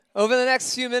Over the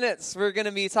next few minutes, we're going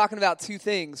to be talking about two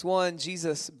things. One,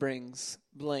 Jesus brings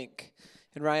blank.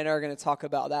 And Ryan and I are going to talk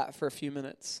about that for a few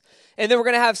minutes. And then we're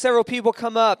going to have several people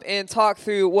come up and talk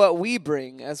through what we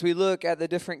bring as we look at the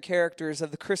different characters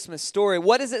of the Christmas story.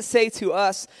 What does it say to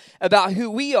us about who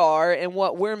we are and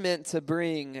what we're meant to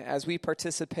bring as we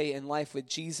participate in life with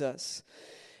Jesus?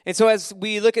 And so as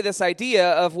we look at this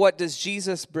idea of what does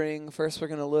Jesus bring, first we're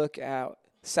going to look at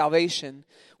salvation.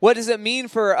 What does it mean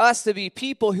for us to be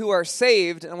people who are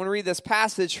saved? And I want to read this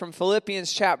passage from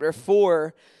Philippians chapter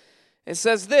 4. It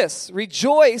says this,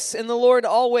 "Rejoice in the Lord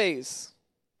always."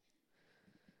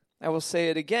 I will say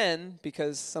it again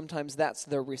because sometimes that's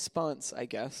the response, I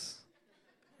guess.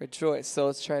 Rejoice. So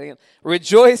let's try it again.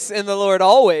 Rejoice in the Lord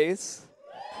always.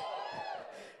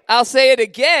 I'll say it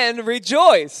again,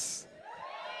 rejoice.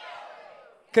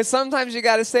 Because sometimes you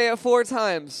got to say it 4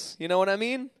 times. You know what I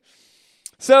mean?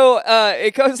 So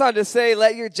it goes on to say,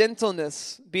 "Let your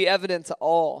gentleness be evident to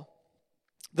all.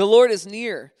 The Lord is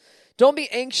near. Don't be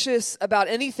anxious about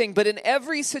anything, but in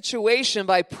every situation,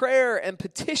 by prayer and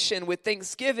petition with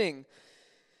thanksgiving,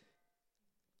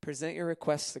 present your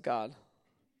requests to God.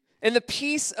 And the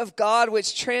peace of God,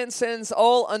 which transcends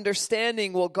all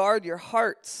understanding, will guard your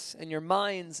hearts and your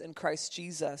minds in Christ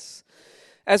Jesus."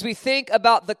 As we think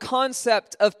about the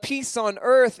concept of peace on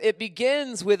earth, it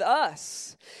begins with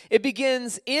us. It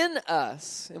begins in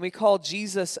us. And we call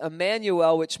Jesus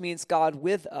Emmanuel, which means God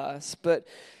with us. But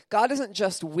God isn't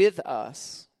just with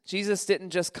us. Jesus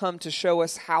didn't just come to show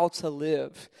us how to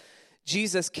live.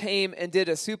 Jesus came and did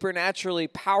a supernaturally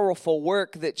powerful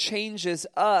work that changes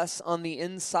us on the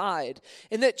inside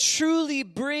and that truly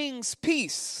brings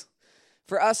peace.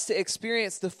 For us to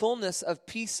experience the fullness of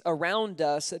peace around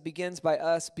us, it begins by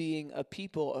us being a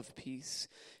people of peace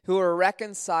who are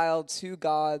reconciled to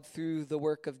God through the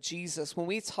work of Jesus. When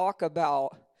we talk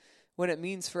about what it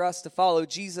means for us to follow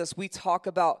Jesus, we talk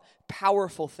about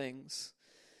powerful things.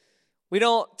 We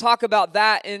don't talk about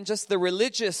that in just the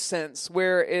religious sense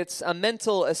where it's a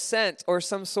mental assent or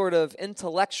some sort of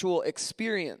intellectual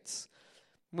experience.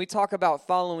 When we talk about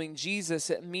following Jesus,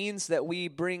 it means that we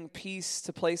bring peace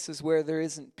to places where there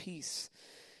isn't peace.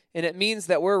 And it means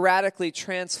that we're radically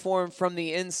transformed from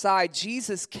the inside.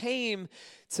 Jesus came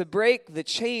to break the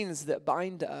chains that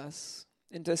bind us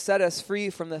and to set us free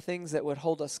from the things that would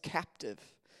hold us captive.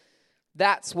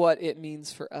 That's what it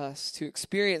means for us to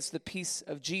experience the peace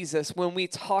of Jesus. When we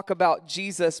talk about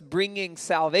Jesus bringing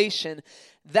salvation,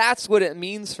 that's what it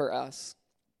means for us.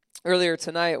 Earlier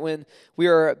tonight when we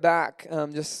were back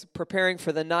just preparing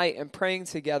for the night and praying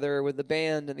together with the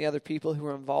band and the other people who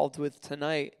were involved with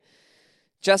tonight,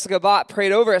 Jessica Bott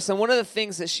prayed over us, and one of the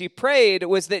things that she prayed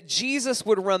was that Jesus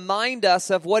would remind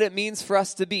us of what it means for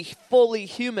us to be fully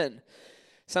human.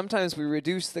 Sometimes we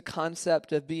reduce the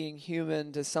concept of being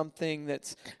human to something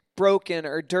that's broken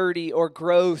or dirty or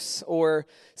gross or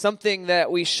something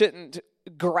that we shouldn't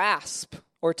grasp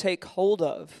or take hold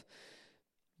of.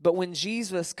 But when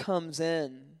Jesus comes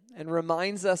in and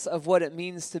reminds us of what it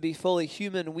means to be fully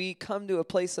human, we come to a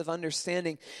place of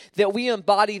understanding that we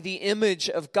embody the image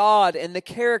of God and the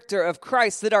character of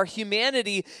Christ, that our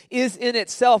humanity is in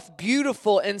itself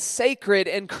beautiful and sacred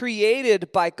and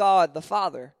created by God the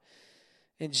Father.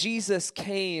 And Jesus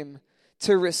came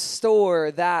to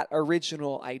restore that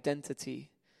original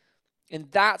identity. And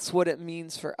that's what it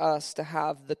means for us to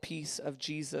have the peace of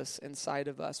Jesus inside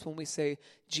of us when we say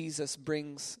Jesus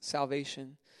brings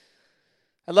salvation.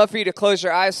 I'd love for you to close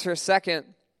your eyes for a second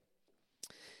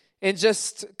and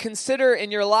just consider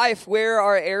in your life where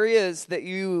are areas that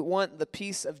you want the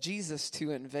peace of Jesus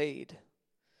to invade.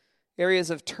 Areas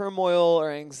of turmoil or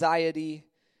anxiety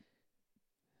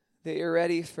that you're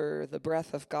ready for the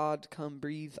breath of God to come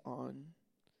breathe on.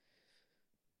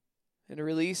 And to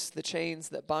release the chains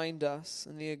that bind us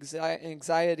and the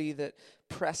anxiety that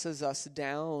presses us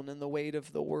down and the weight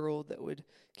of the world that would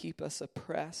keep us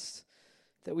oppressed,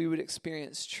 that we would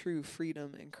experience true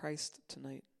freedom in Christ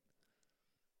tonight.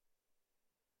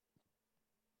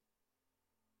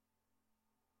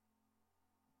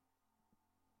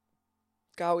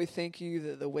 God, we thank you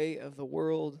that the weight of the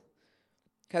world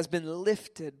has been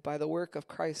lifted by the work of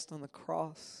Christ on the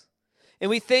cross. And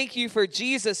we thank you for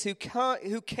Jesus who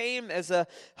came as a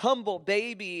humble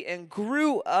baby and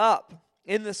grew up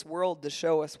in this world to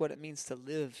show us what it means to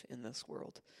live in this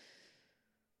world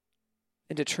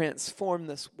and to transform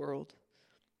this world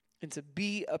and to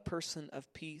be a person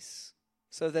of peace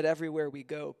so that everywhere we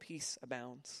go, peace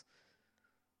abounds.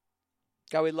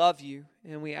 God, we love you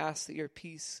and we ask that your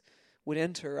peace would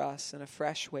enter us in a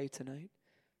fresh way tonight.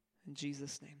 In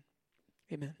Jesus' name,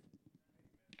 amen.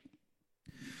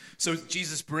 So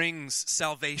Jesus brings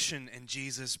salvation and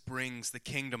Jesus brings the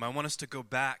kingdom. I want us to go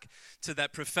back to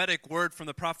that prophetic word from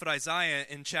the prophet Isaiah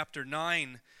in chapter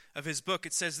 9 of his book.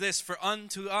 It says this, "For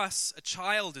unto us a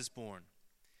child is born.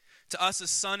 To us a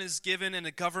son is given, and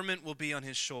a government will be on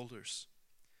his shoulders.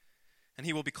 And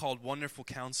he will be called Wonderful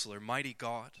Counselor, Mighty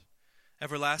God,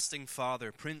 Everlasting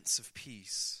Father, Prince of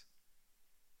Peace.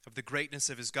 Of the greatness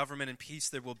of his government and peace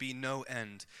there will be no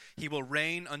end. He will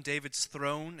reign on David's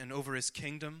throne and over his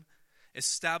kingdom,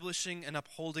 establishing and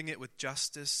upholding it with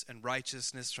justice and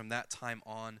righteousness from that time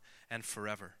on and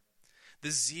forever.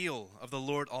 The zeal of the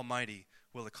Lord Almighty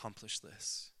will accomplish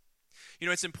this." You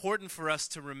know, it's important for us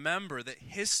to remember that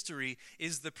history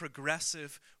is the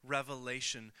progressive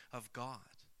revelation of God.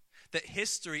 That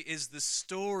history is the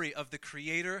story of the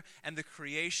Creator and the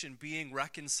creation being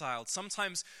reconciled.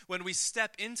 Sometimes when we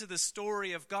step into the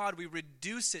story of God, we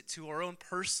reduce it to our own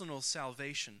personal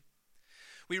salvation.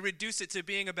 We reduce it to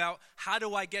being about, how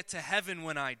do I get to heaven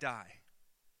when I die?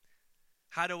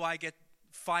 How do I get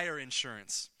fire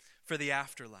insurance for the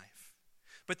afterlife?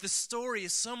 But the story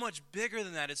is so much bigger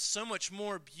than that. It's so much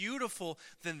more beautiful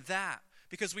than that.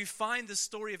 Because we find the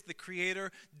story of the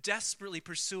Creator desperately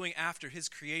pursuing after his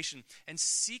creation and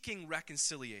seeking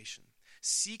reconciliation,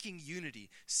 seeking unity,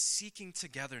 seeking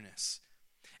togetherness.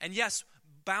 And yes,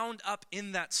 bound up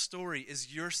in that story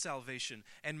is your salvation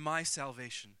and my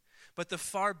salvation. But the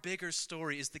far bigger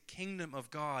story is the kingdom of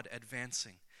God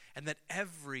advancing, and that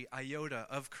every iota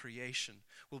of creation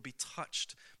will be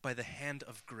touched by the hand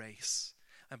of grace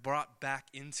and brought back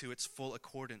into its full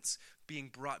accordance, being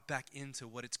brought back into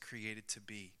what it's created to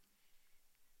be.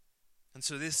 And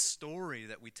so this story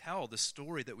that we tell, the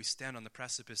story that we stand on the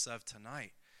precipice of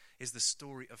tonight, is the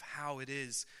story of how it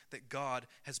is that God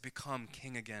has become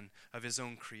king again of his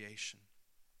own creation.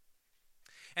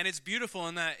 And it's beautiful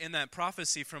in that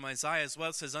prophecy from Isaiah as well.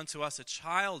 It says, "Unto us a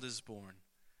child is born."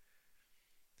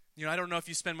 You know, I don't know if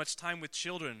you spend much time with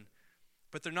children,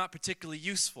 but they're not particularly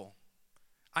useful.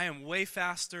 I am way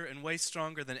faster and way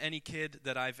stronger than any kid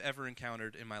that I've ever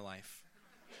encountered in my life.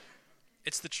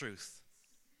 It's the truth.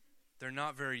 They're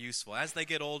not very useful. As they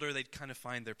get older, they kind of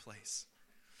find their place.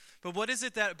 But what is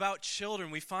it that about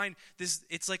children? We find this,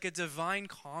 it's like a divine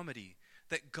comedy,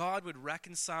 that God would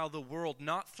reconcile the world,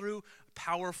 not through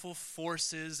powerful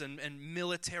forces and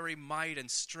military might and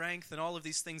strength and all of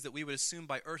these things that we would assume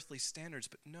by earthly standards,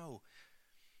 but no,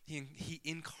 he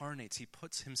incarnates, he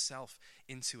puts himself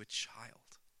into a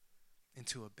child,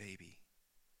 into a baby.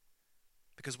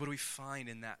 Because what do we find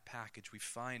in that package? We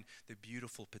find the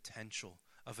beautiful potential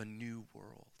of a new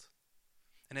world.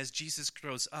 And as Jesus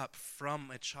grows up from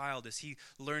a child, as he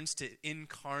learns to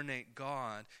incarnate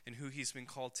God and who he's been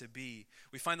called to be,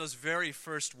 we find those very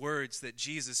first words that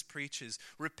Jesus preaches,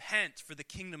 "Repent, for the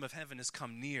kingdom of heaven has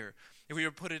come near." If we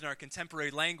were to put it in our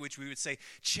contemporary language, we would say,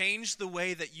 change the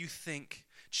way that you think.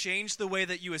 Change the way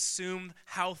that you assume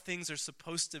how things are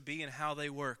supposed to be and how they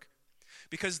work.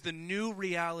 Because the new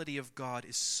reality of God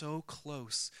is so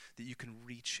close that you can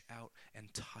reach out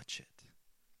and touch it.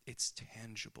 It's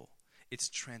tangible. It's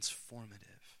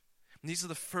transformative. And these are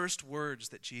the first words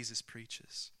that Jesus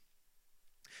preaches.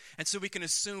 And so we can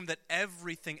assume that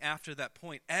everything after that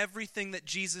point, everything that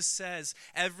Jesus says,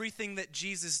 everything that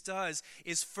Jesus does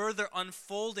is further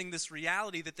unfolding this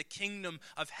reality that the kingdom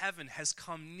of heaven has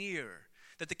come near.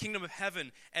 That the kingdom of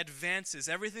heaven advances.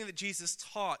 Everything that Jesus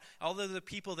taught, all of the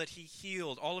people that he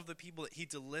healed, all of the people that he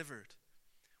delivered,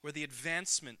 were the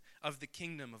advancement of the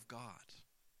kingdom of God.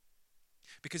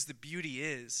 Because the beauty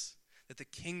is that the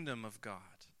kingdom of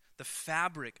God, the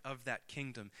fabric of that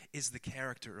kingdom, is the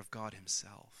character of God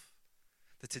himself.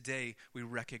 That today we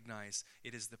recognize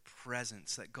it is the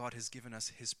presence, that God has given us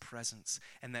his presence,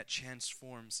 and that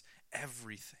transforms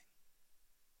everything.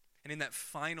 And in that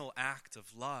final act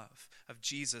of love of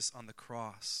Jesus on the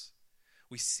cross,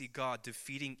 we see God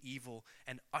defeating evil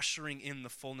and ushering in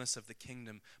the fullness of the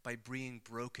kingdom by being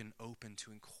broken open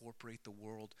to incorporate the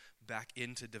world back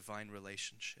into divine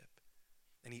relationship.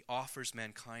 And he offers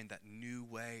mankind that new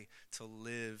way to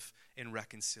live in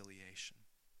reconciliation.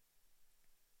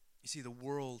 You see, the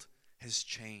world has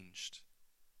changed.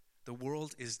 The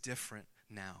world is different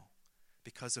now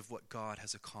because of what God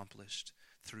has accomplished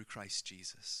through Christ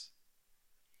Jesus.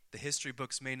 The history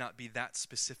books may not be that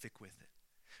specific with it,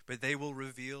 but they will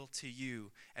reveal to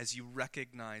you, as you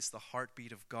recognize the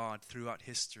heartbeat of God throughout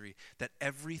history, that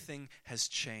everything has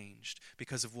changed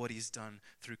because of what he's done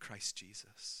through Christ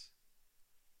Jesus.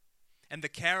 And the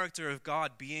character of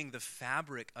God being the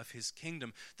fabric of his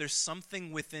kingdom, there's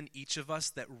something within each of us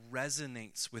that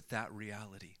resonates with that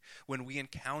reality when we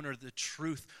encounter the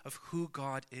truth of who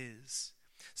God is.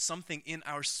 Something in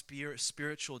our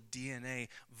spiritual DNA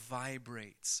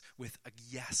vibrates with a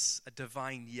yes, a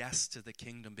divine yes to the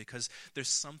kingdom, because there's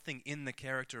something in the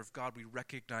character of God we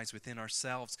recognize within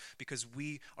ourselves because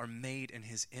we are made in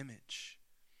his image.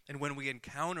 And when we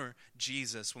encounter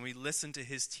Jesus, when we listen to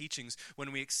his teachings,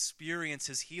 when we experience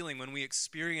his healing, when we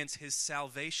experience his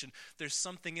salvation, there's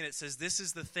something in it that says, this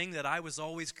is the thing that I was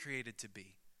always created to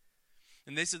be.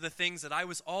 And these are the things that I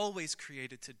was always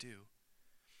created to do.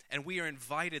 And we are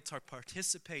invited to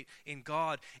participate in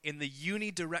God in the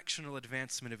unidirectional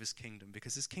advancement of his kingdom,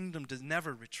 because his kingdom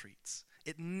never retreats.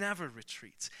 It never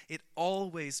retreats. It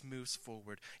always moves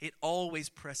forward. It always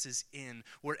presses in.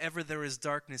 Wherever there is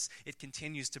darkness, it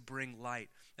continues to bring light.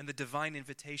 And the divine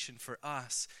invitation for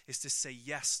us is to say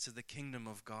yes to the kingdom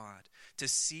of God, to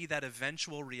see that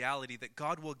eventual reality that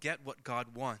God will get what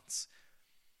God wants,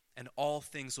 and all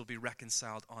things will be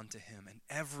reconciled unto him, and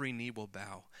every knee will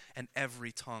bow, and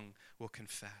every tongue will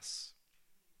confess.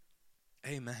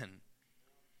 Amen.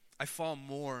 I fall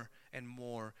more and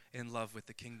more in love with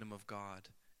the kingdom of God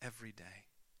every day,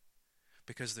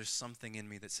 because there's something in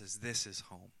me that says, this is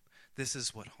home. This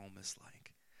is what home is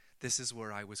like. This is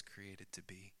where I was created to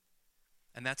be.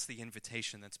 And that's the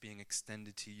invitation that's being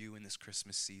extended to you in this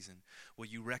Christmas season. Will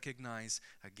you recognize,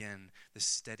 again, the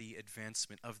steady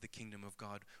advancement of the kingdom of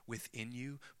God within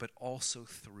you, but also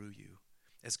through you,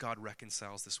 as God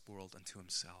reconciles this world unto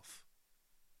himself?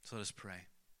 So let us pray.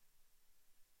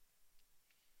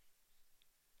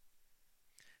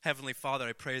 Heavenly Father,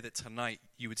 I pray that tonight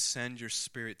you would send your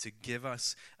Spirit to give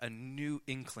us a new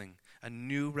inkling, a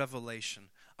new revelation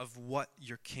of what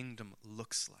your kingdom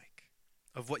looks like,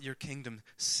 of what your kingdom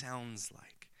sounds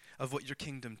like, of what your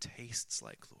kingdom tastes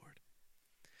like, Lord.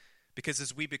 Because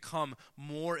as we become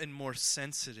more and more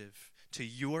sensitive to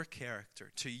your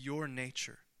character, to your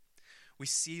nature, we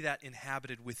see that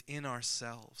inhabited within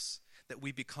ourselves, that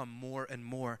we become more and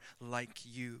more like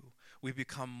you. We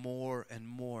become more and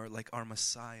more like our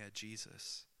Messiah,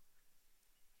 Jesus.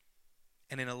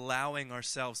 And in allowing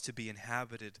ourselves to be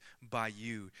inhabited by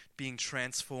you, being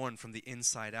transformed from the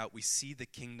inside out, we see the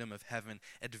kingdom of heaven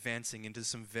advancing into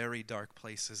some very dark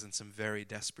places and some very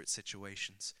desperate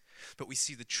situations. But we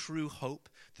see the true hope,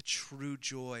 the true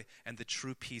joy, and the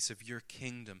true peace of your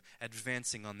kingdom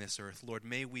advancing on this earth. Lord,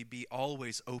 may we be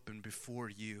always open before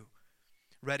you,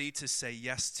 ready to say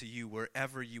yes to you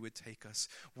wherever you would take us,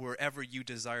 wherever you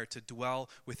desire to dwell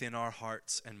within our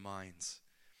hearts and minds,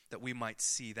 that we might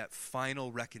see that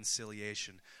final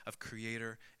reconciliation of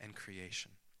creator and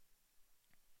creation.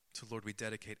 So, Lord, we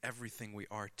dedicate everything we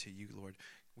are to you, Lord.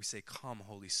 We say, come,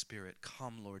 Holy Spirit,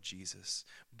 come, Lord Jesus.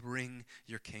 Bring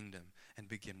your kingdom and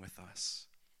begin with us.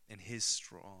 In his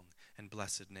strong and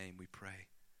blessed name we pray.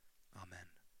 Amen.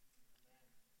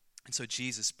 And so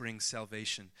Jesus brings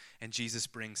salvation, and Jesus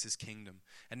brings his kingdom.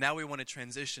 And now we want to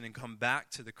transition and come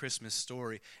back to the Christmas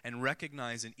story and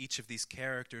recognize in each of these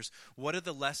characters, what are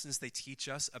the lessons they teach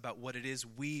us about what it is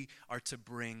we are to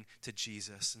bring to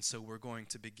Jesus. And so we're going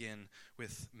to begin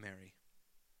with Mary.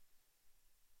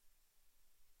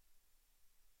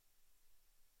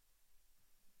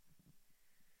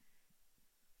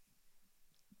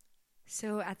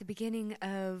 So at the beginning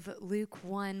of Luke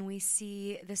 1, we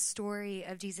see the story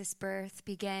of Jesus' birth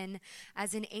begin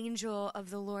as an angel of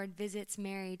the Lord visits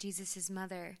Mary, Jesus'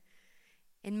 mother.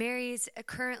 And Mary's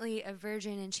currently a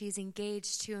virgin, and she's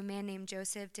engaged to a man named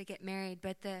Joseph to get married.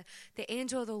 But the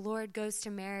angel of the Lord goes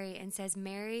to Mary and says,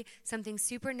 Mary, something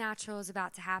supernatural is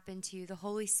about to happen to you. The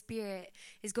Holy Spirit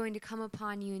is going to come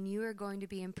upon you, and you are going to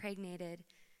be impregnated.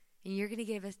 And you're going to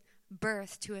give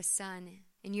birth to a son,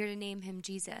 and you're to name him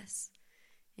Jesus.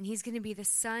 And he's going to be the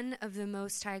Son of the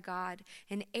Most High God,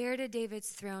 an heir to David's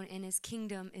throne, and his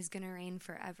kingdom is going to reign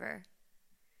forever.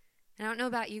 And I don't know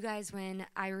about you guys, when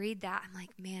I read that, I'm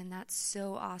like, man, that's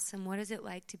so awesome. What is it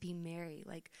like to be Mary?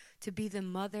 Like, to be the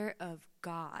mother of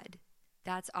God.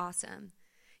 That's awesome.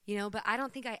 You know, but I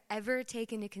don't think I ever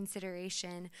take into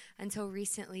consideration until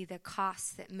recently the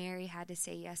costs that Mary had to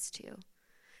say yes to.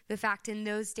 The fact in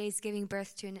those days giving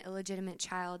birth to an illegitimate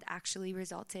child actually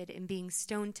resulted in being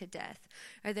stoned to death.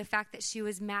 Or the fact that she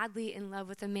was madly in love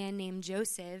with a man named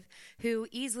Joseph, who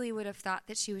easily would have thought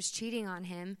that she was cheating on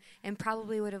him and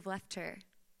probably would have left her.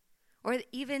 Or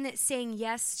even saying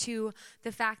yes to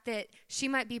the fact that she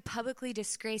might be publicly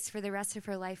disgraced for the rest of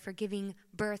her life for giving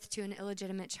birth to an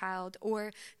illegitimate child.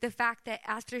 Or the fact that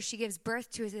after she gives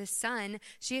birth to this son,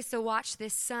 she has to watch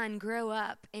this son grow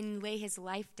up and lay his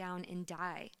life down and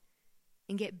die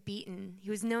and get beaten. He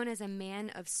was known as a man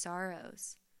of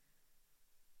sorrows.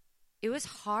 It was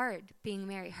hard being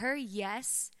Mary. Her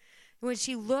yes, when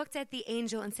she looked at the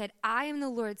angel and said, I am the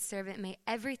Lord's servant, may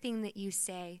everything that you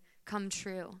say come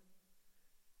true.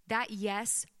 That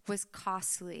yes was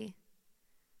costly.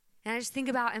 And I just think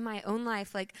about in my own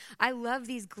life, like, I love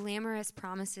these glamorous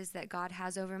promises that God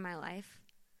has over my life.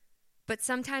 But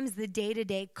sometimes the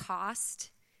day-to-day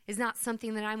cost is not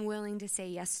something that I'm willing to say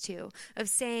yes to. Of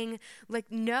saying, like,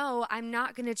 no, I'm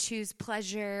not going to choose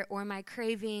pleasure or my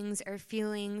cravings or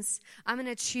feelings. I'm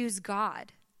going to choose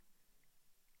God.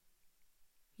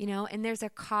 You know, and there's a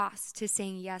cost to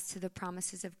saying yes to the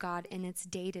promises of God in its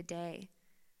day-to-day.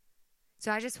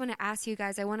 So I just want to ask you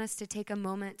guys, I want us to take a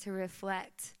moment to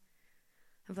reflect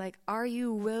of, like, are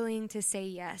you willing to say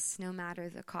yes no matter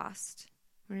the cost?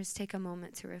 We'll just take a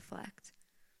moment to reflect.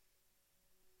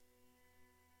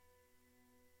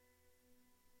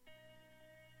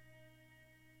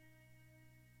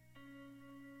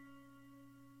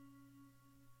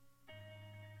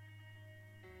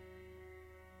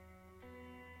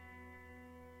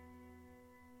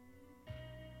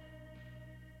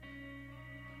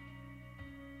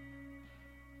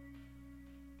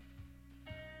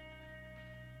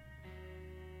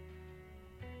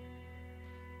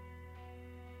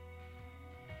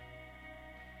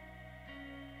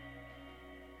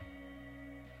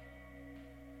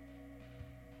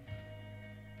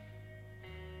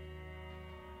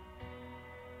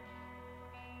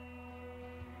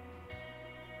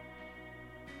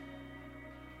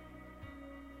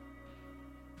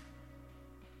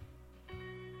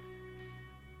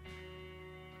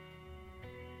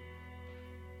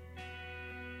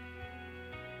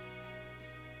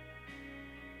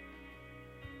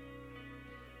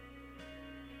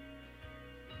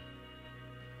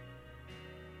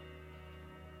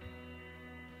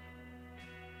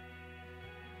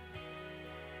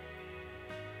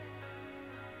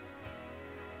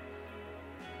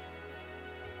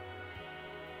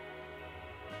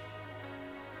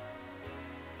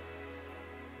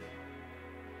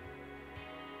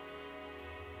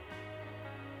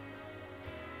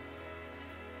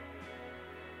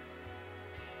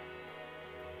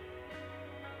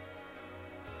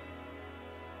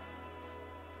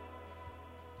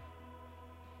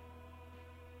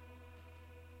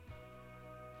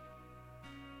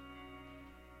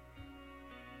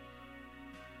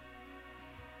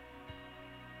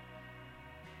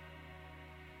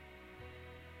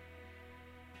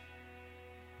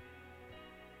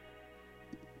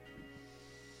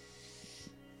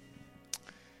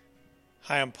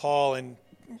 Hi, I'm Paul, and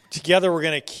together we're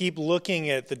going to keep looking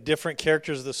at the different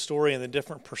characters of the story and the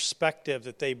different perspective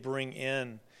that they bring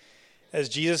in as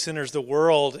Jesus enters the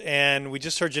world. And we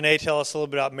just heard Janae tell us a little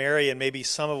bit about Mary and maybe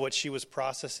some of what she was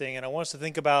processing. And I want us to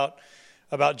think about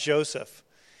Joseph.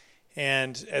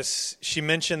 And as she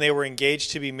mentioned, they were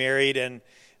engaged to be married. And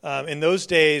in those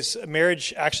days,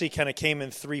 marriage actually kind of came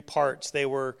in three parts. They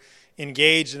were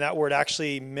engaged, and that word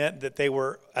actually meant that they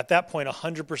were, at that point,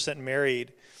 100%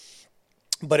 married.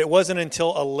 But it wasn't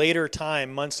until a later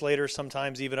time, months later,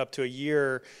 sometimes even up to a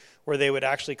year, where they would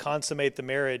actually consummate the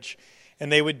marriage.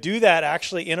 And they would do that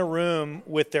actually in a room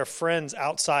with their friends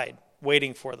outside,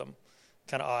 waiting for them.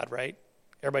 Kind of odd, right?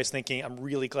 Everybody's thinking, I'm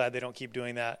really glad they don't keep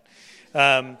doing that.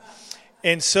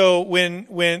 And so when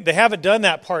they haven't done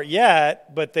that part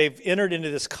yet, but they've entered into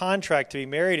this contract to be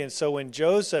married. And so when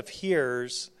Joseph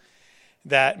hears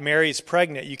that Mary's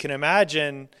pregnant, you can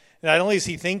imagine, not only is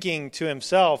he thinking to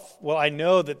himself, well, I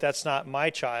know that that's not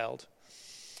my child,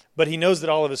 but he knows that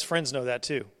all of his friends know that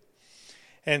too.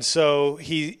 And so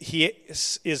he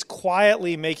is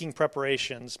quietly making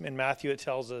preparations, in Matthew it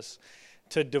tells us,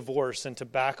 to divorce and to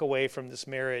back away from this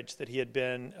marriage that he had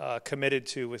been committed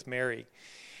to with Mary.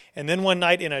 And then one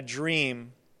night in a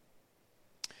dream,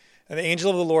 the angel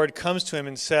of the Lord comes to him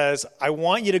and says, I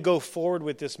want you to go forward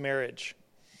with this marriage.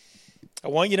 I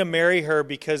want you to marry her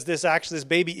because this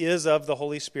baby is of the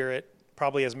Holy Spirit,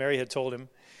 probably as Mary had told him.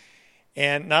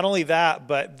 And not only that,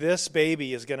 but this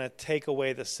baby is going to take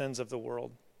away the sins of the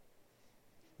world.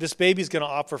 This baby is going to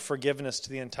offer forgiveness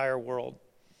to the entire world.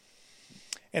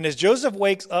 And as Joseph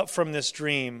wakes up from this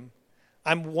dream,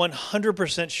 I'm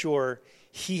 100% sure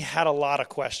he had a lot of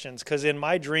questions. Because in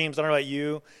my dreams, I don't know about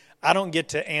you, I don't get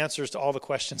to answers to all the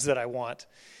questions that I want.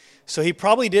 So he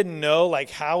probably didn't know,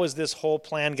 like, how is this whole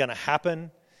plan going to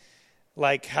happen?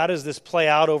 Like, how does this play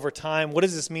out over time? What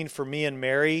does this mean for me and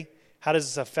Mary? How does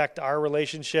this affect our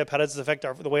relationship? How does this affect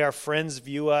the way our friends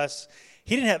view us?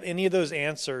 He didn't have any of those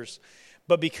answers.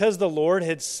 But because the Lord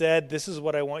had said, this is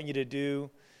what I want you to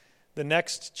do, the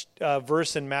next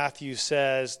verse in Matthew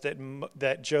says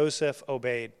that Joseph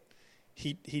obeyed.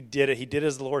 He did it. He did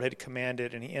as the Lord had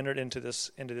commanded, and he entered into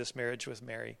this marriage with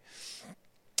Mary.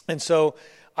 And so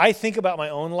I think about my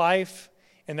own life,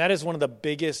 and that is one of the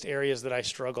biggest areas that I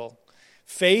struggle.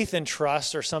 Faith and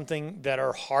trust are something that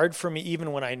are hard for me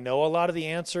even when I know a lot of the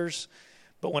answers.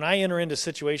 But when I enter into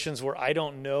situations where I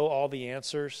don't know all the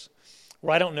answers,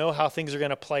 where I don't know how things are going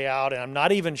to play out, and I'm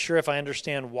not even sure if I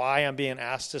understand why I'm being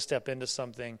asked to step into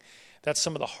something, that's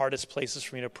some of the hardest places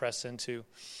for me to press into.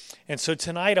 And so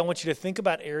tonight, I want you to think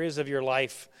about areas of your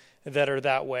life that are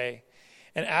that way.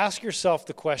 And ask yourself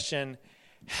the question,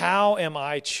 how am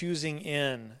I choosing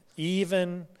in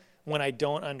even when I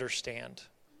don't understand?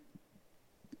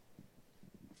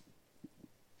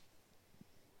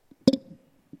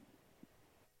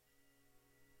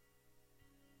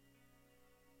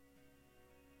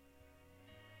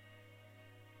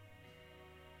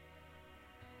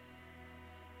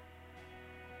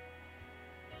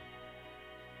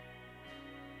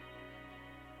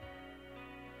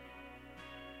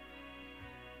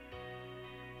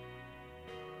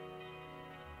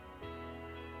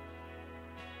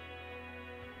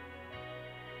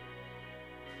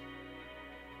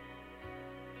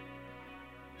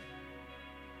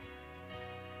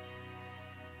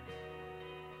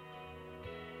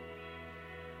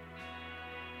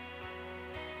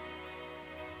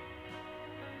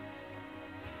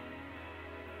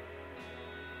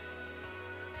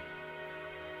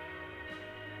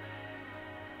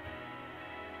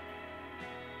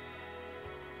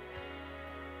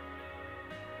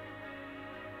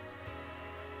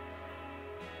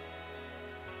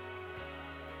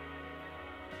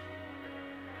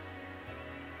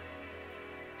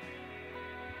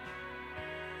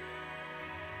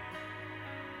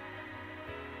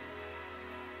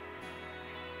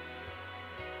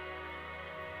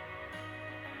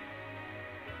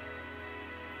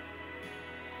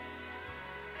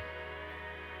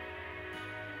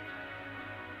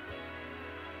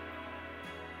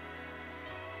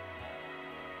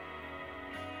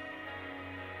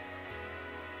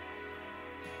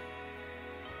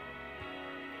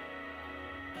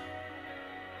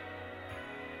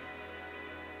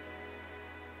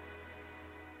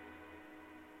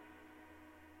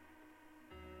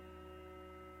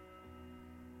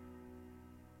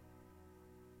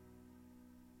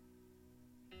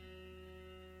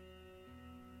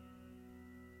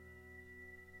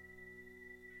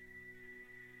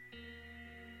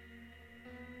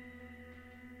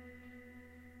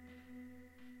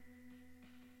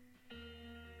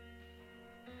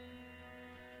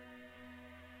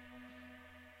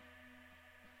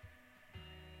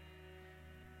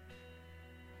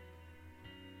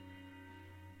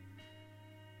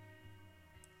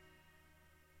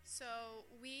 So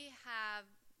we have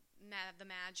the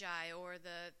Magi, or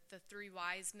the three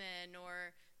wise men,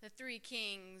 or the three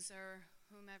kings, or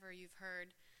whomever you've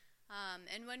heard.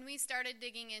 And when we started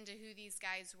digging into who these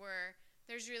guys were,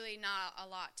 there's really not a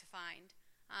lot to find.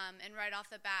 And right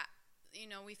off the bat,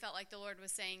 we felt like the Lord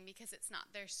was saying, because it's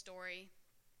not their story.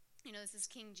 This is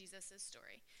King Jesus'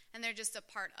 story. And they're just a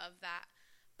part of that.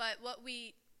 But what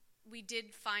we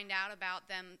did find out about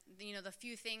them, the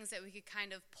few things that we could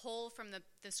kind of pull from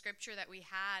the scripture that we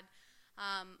had,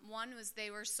 one was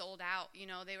they were sold out.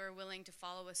 They were willing to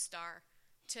follow a star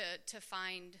to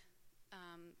find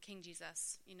King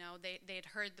Jesus. They had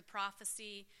heard the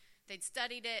prophecy, they'd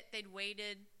studied it, they'd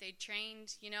waited, they'd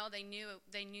trained. They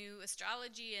knew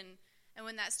astrology, and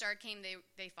when that star came,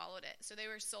 they followed it. So they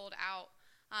were sold out.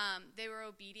 They were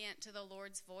obedient to the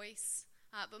Lord's voice.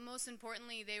 But most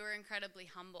importantly, they were incredibly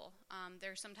humble.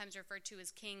 They're sometimes referred to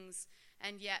as kings,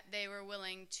 and yet they were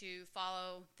willing to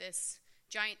follow this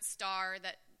giant star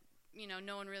that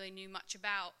no one really knew much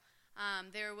about.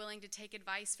 They were willing to take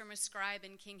advice from a scribe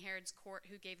in King Herod's court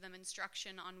who gave them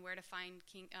instruction on where to find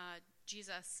King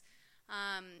Jesus.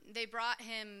 They brought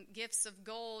him gifts of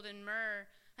gold and myrrh.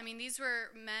 I mean, these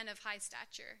were men of high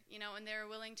stature, and they were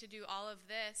willing to do all of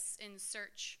this in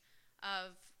search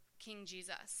of King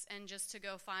Jesus, and just to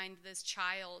go find this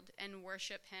child and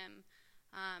worship him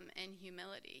in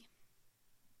humility.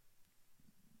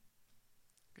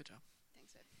 Good job.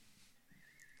 Thanks, Ed.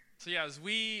 So as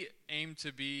we aim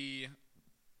to be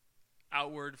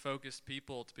outward-focused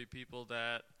people, to be people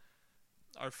that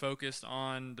are focused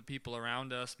on the people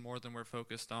around us more than we're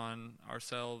focused on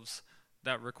ourselves,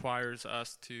 that requires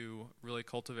us to really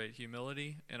cultivate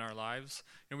humility in our lives.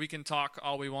 And we can talk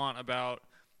all we want about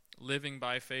living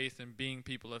by faith and being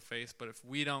people of faith, but if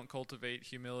we don't cultivate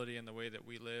humility in the way that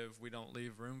we live, we don't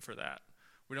leave room for that.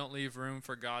 We don't leave room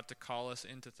for God to call us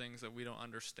into things that we don't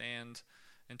understand,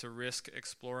 and to risk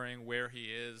exploring where he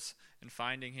is and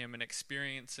finding him and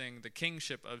experiencing the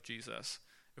kingship of Jesus.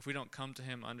 If we don't come to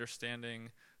him understanding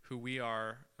who we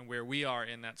are and where we are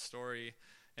in that story.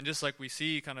 And just like we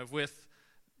see kind of with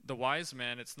the wise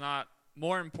men, it's not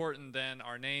more important than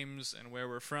our names and where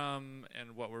we're from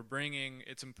and what we're bringing.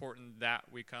 It's important that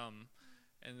we come,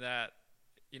 and that,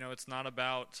 it's not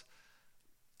about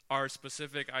our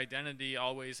specific identity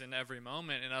always in every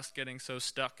moment and us getting so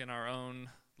stuck in our own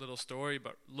little story,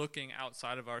 but looking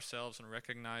outside of ourselves and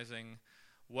recognizing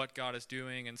what God is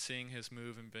doing and seeing his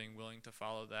move and being willing to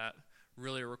follow that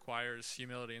really requires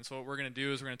humility. And so what we're going to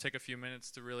do is we're going to take a few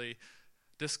minutes to really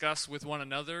discuss with one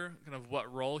another kind of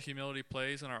what role humility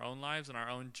plays in our own lives and our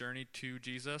own journey to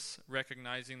Jesus,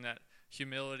 recognizing that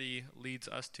humility leads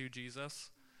us to Jesus.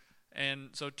 And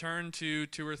so turn to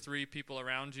 2 or 3 people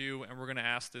around you, and we're going to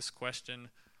ask this question: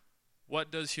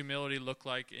 what does humility look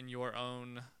like in your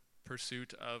own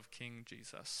pursuit of King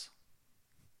Jesus?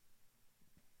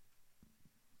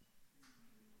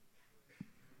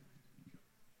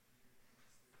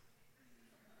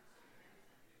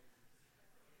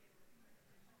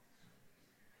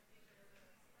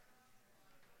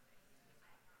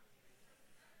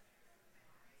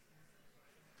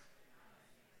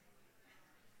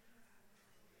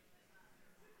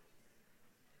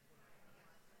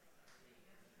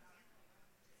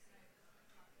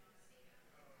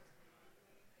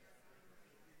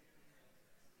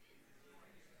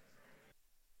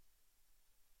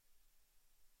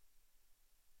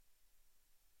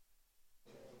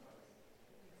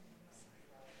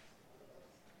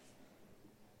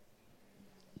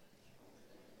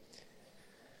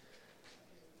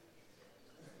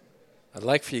 I'd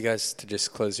like for you guys to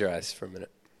just close your eyes for a minute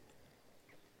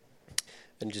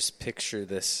and just picture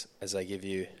this as I give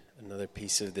you another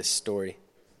piece of this story.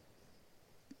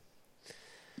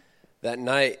 That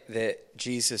night that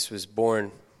Jesus was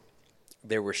born,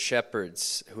 there were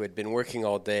shepherds who had been working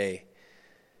all day,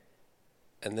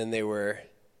 and then they were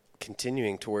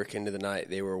continuing to work into the night.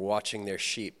 They were watching their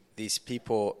sheep. These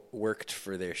people worked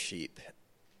for their sheep,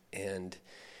 and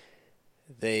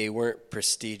they weren't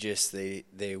prestigious.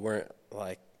 They weren't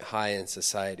like high in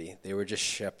society. They were just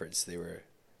shepherds. They were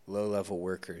low-level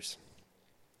workers.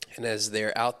 And as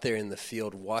they're out there in the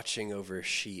field watching over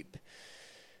sheep,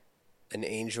 an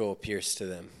angel appears to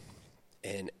them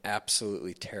and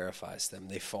absolutely terrifies them.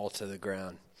 They fall to the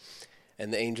ground.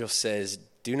 And the angel says,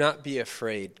 "Do not be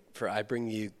afraid, for I bring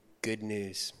you good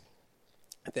news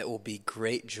that will be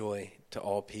great joy to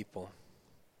all people."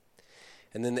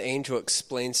 And then the angel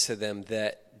explains to them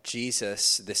that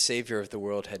Jesus, the Savior of the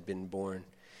world, had been born.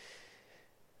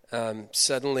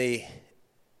 Suddenly,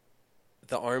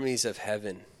 the armies of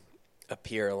heaven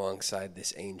appear alongside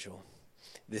this angel.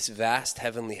 This vast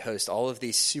heavenly host, all of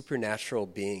these supernatural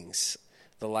beings,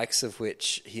 the likes of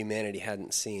which humanity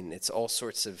hadn't seen. It's all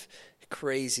sorts of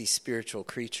crazy spiritual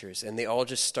creatures, and they all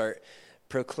just start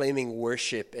proclaiming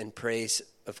worship and praise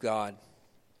of God.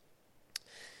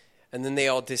 And then they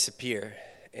all disappear,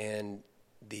 and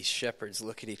these shepherds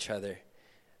look at each other,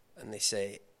 and they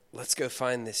say, "Let's go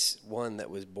find this one that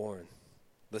was born.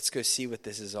 Let's go see what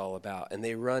this is all about." And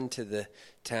they run to the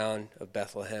town of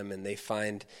Bethlehem, and they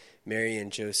find Mary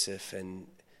and Joseph and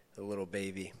the little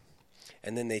baby.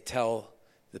 And then they tell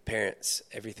the parents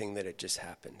everything that had just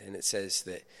happened. And it says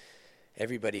that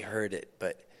everybody heard it,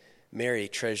 but Mary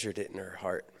treasured it in her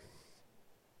heart.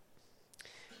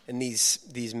 And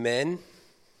these men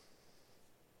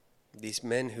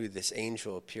who this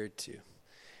angel appeared to,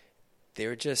 they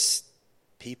were just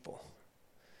people.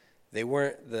 They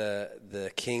weren't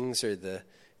the kings or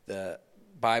the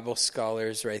Bible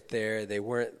scholars right there. They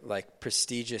weren't like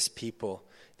prestigious people.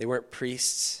 They weren't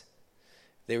priests.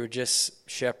 They were just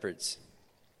shepherds.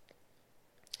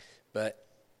 But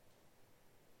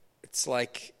it's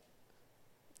like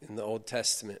in the Old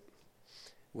Testament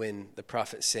when the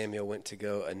prophet Samuel went to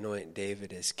go anoint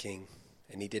David as king.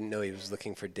 And he didn't know he was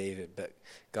looking for David, but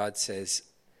God says,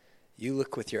 "You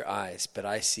look with your eyes, but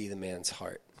I see the man's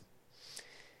heart."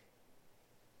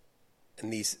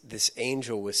 And this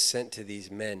angel was sent to these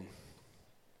men,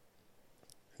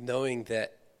 knowing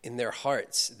that in their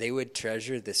hearts they would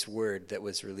treasure this word that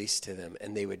was released to them,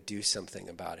 and they would do something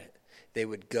about it. They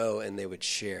would go and they would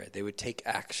share. They would take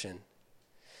action.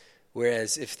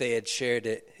 Whereas if the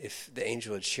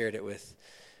angel had shared it with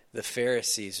the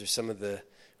Pharisees or some of the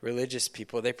religious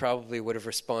people, they probably would have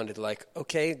responded like,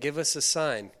 "Okay, give us a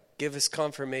sign, give us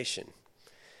confirmation."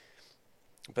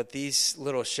 But these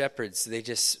little shepherds, they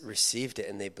just received it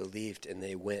and they believed and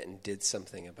they went and did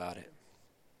something about it.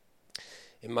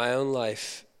 In my own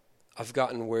life, I've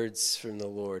gotten words from the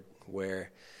Lord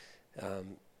where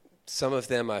some of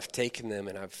them I've taken them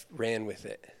and I've ran with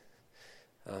it.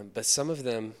 But some of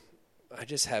them I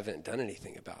just haven't done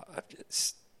anything about.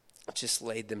 I've just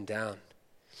laid them down.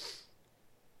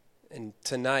 And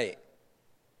tonight,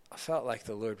 I felt like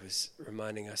the Lord was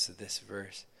reminding us of this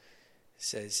verse. It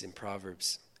says in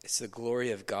Proverbs, it's the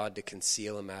glory of God to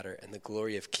conceal a matter and the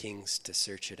glory of kings to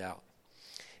search it out.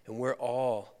 And we're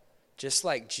all, just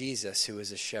like Jesus, who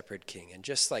was a shepherd king, and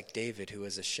just like David, who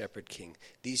was a shepherd king,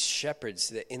 these shepherds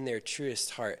that in their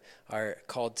truest heart are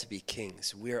called to be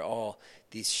kings. We're all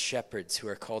these shepherds who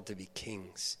are called to be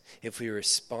kings if we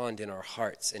respond in our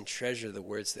hearts and treasure the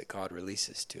words that God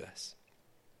releases to us.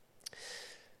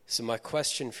 So my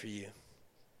question for you,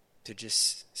 to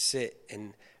just sit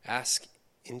and ask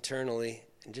internally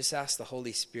and just ask the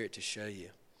Holy Spirit to show you,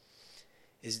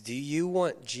 is do you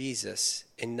want Jesus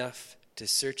enough to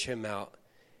search him out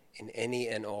in any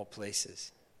and all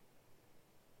places?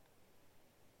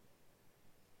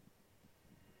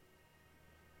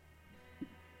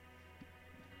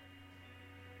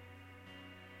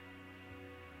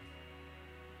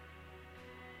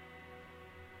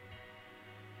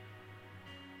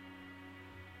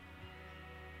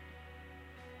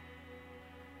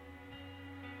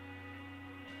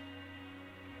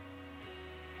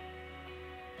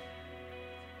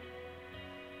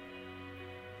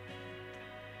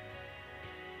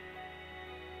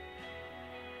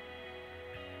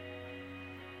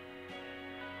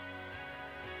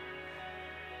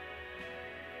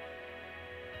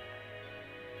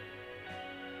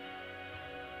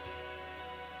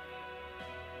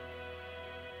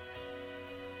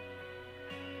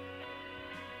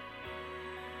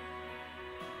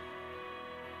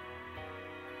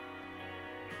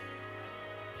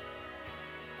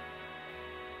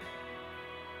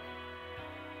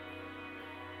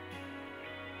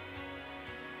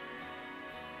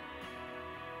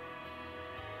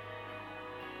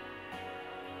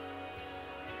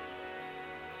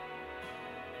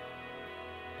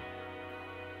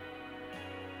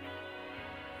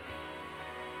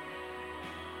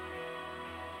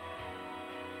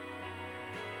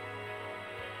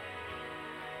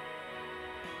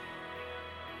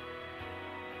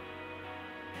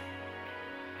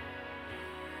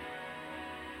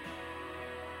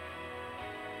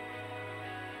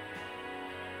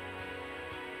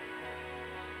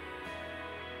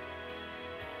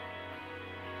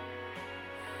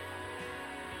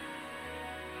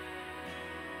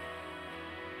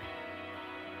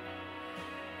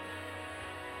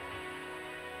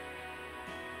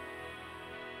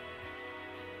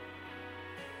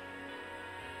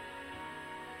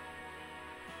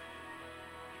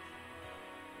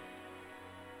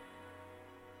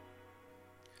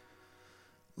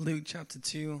 Luke chapter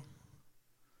 2,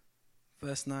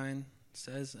 verse 9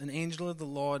 says, "An angel of the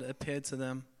Lord appeared to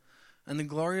them, and the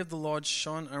glory of the Lord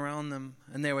shone around them,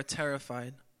 and they were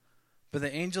terrified. But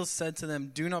the angel said to them,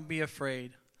 'Do not be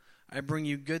afraid. I bring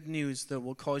you good news that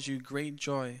will cause you great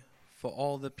joy for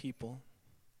all the people.'"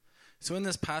 So in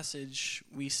this passage,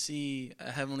 we see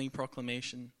a heavenly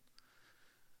proclamation.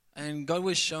 And God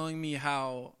was showing me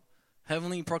how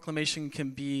heavenly proclamation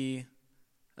can be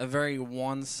a very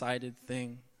one-sided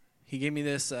thing. He gave me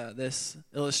this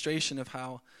illustration of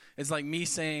how it's like me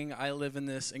saying I live in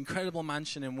this incredible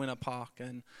mansion in Winter Park,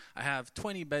 and I have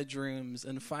 20 bedrooms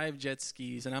and 5 jet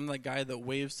skis, and I'm the guy that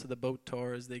waves to the boat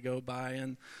tour as they go by,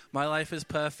 and my life is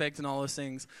perfect and all those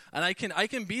things. And I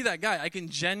can be that guy. I can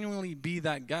genuinely be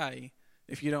that guy.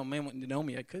 If you don't want to know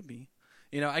me, I could be.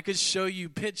 I could show you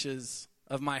pictures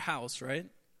of my house, right?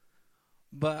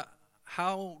 But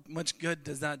how much good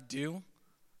does that do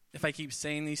if I keep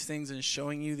saying these things and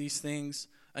showing you these things?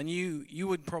 And you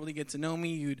would probably get to know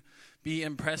me. You'd be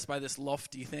impressed by this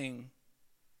lofty thing.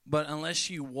 But unless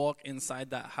you walk inside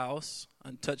that house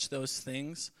and touch those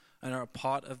things and are a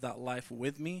part of that life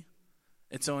with me,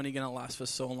 it's only going to last for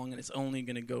so long, and it's only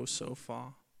going to go so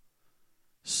far.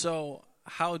 So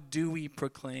how do we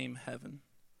proclaim heaven?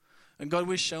 And God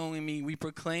was showing me we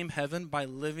proclaim heaven by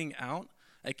living out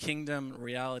a kingdom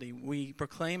reality. We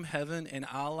proclaim heaven in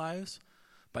our lives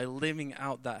by living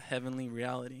out that heavenly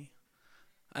reality.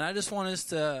 And I just want us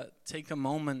to take a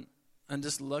moment and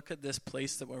just look at this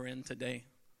place that we're in today.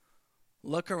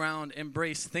 Look around,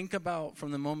 embrace, think about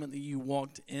from the moment that you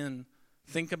walked in,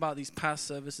 think about these past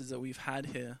services that we've had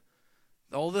here,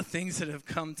 all the things that have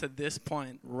come to this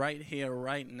point right here,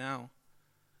 right now.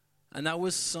 And that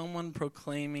was someone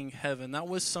proclaiming heaven. That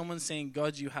was someone saying,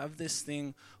 God, you have this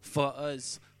thing for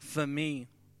us, for me.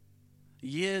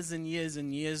 Years and years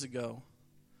and years ago,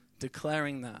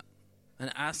 declaring that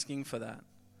and asking for that.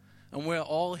 And we're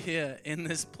all here in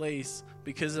this place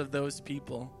because of those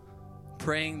people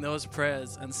praying those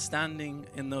prayers and standing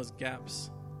in those gaps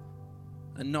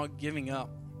and not giving up.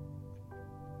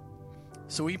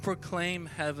 So we proclaim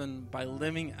heaven by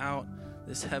living out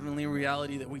this heavenly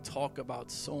reality that we talk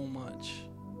about so much.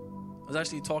 was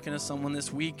actually talking to someone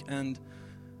this week, and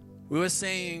we were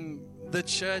saying the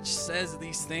church says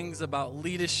these things about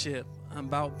leadership,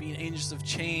 about being agents of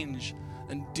change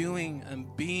and doing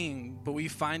and being, but we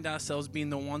find ourselves being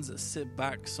the ones that sit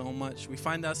back so much. We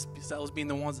find ourselves being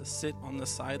the ones that sit on the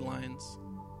sidelines.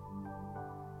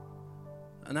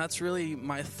 And that's really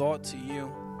my thought to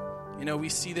you. You know, we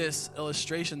see this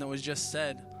illustration that was just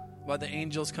said about the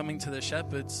angels coming to the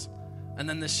shepherds, and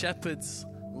then the shepherds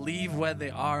leave where they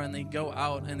are and they go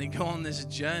out and they go on this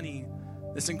journey,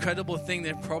 this incredible thing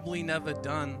they've probably never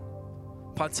done,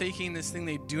 partaking in this thing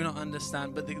they do not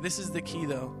understand. But this is the key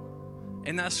though.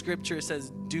 In that scripture it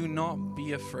says, do not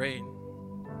be afraid.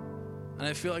 And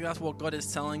I feel like that's what God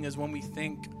is telling us when we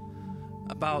think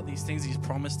about these things He's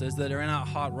promised us that are in our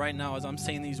heart right now as I'm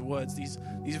saying these words, these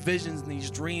visions and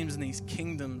these dreams and these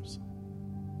kingdoms.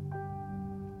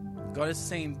 God is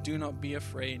saying, do not be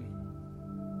afraid.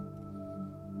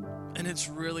 And it's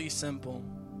really simple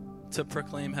to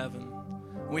proclaim heaven.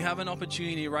 We have an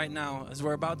opportunity right now as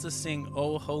we're about to sing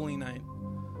O Holy Night.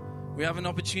 We have an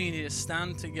opportunity to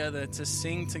stand together, to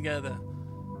sing together,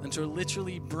 and to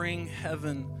literally bring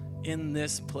heaven in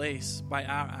this place by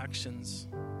our actions.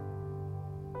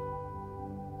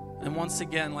 And once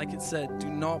again, like it said, do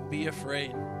not be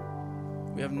afraid.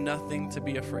 We have nothing to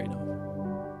be afraid of.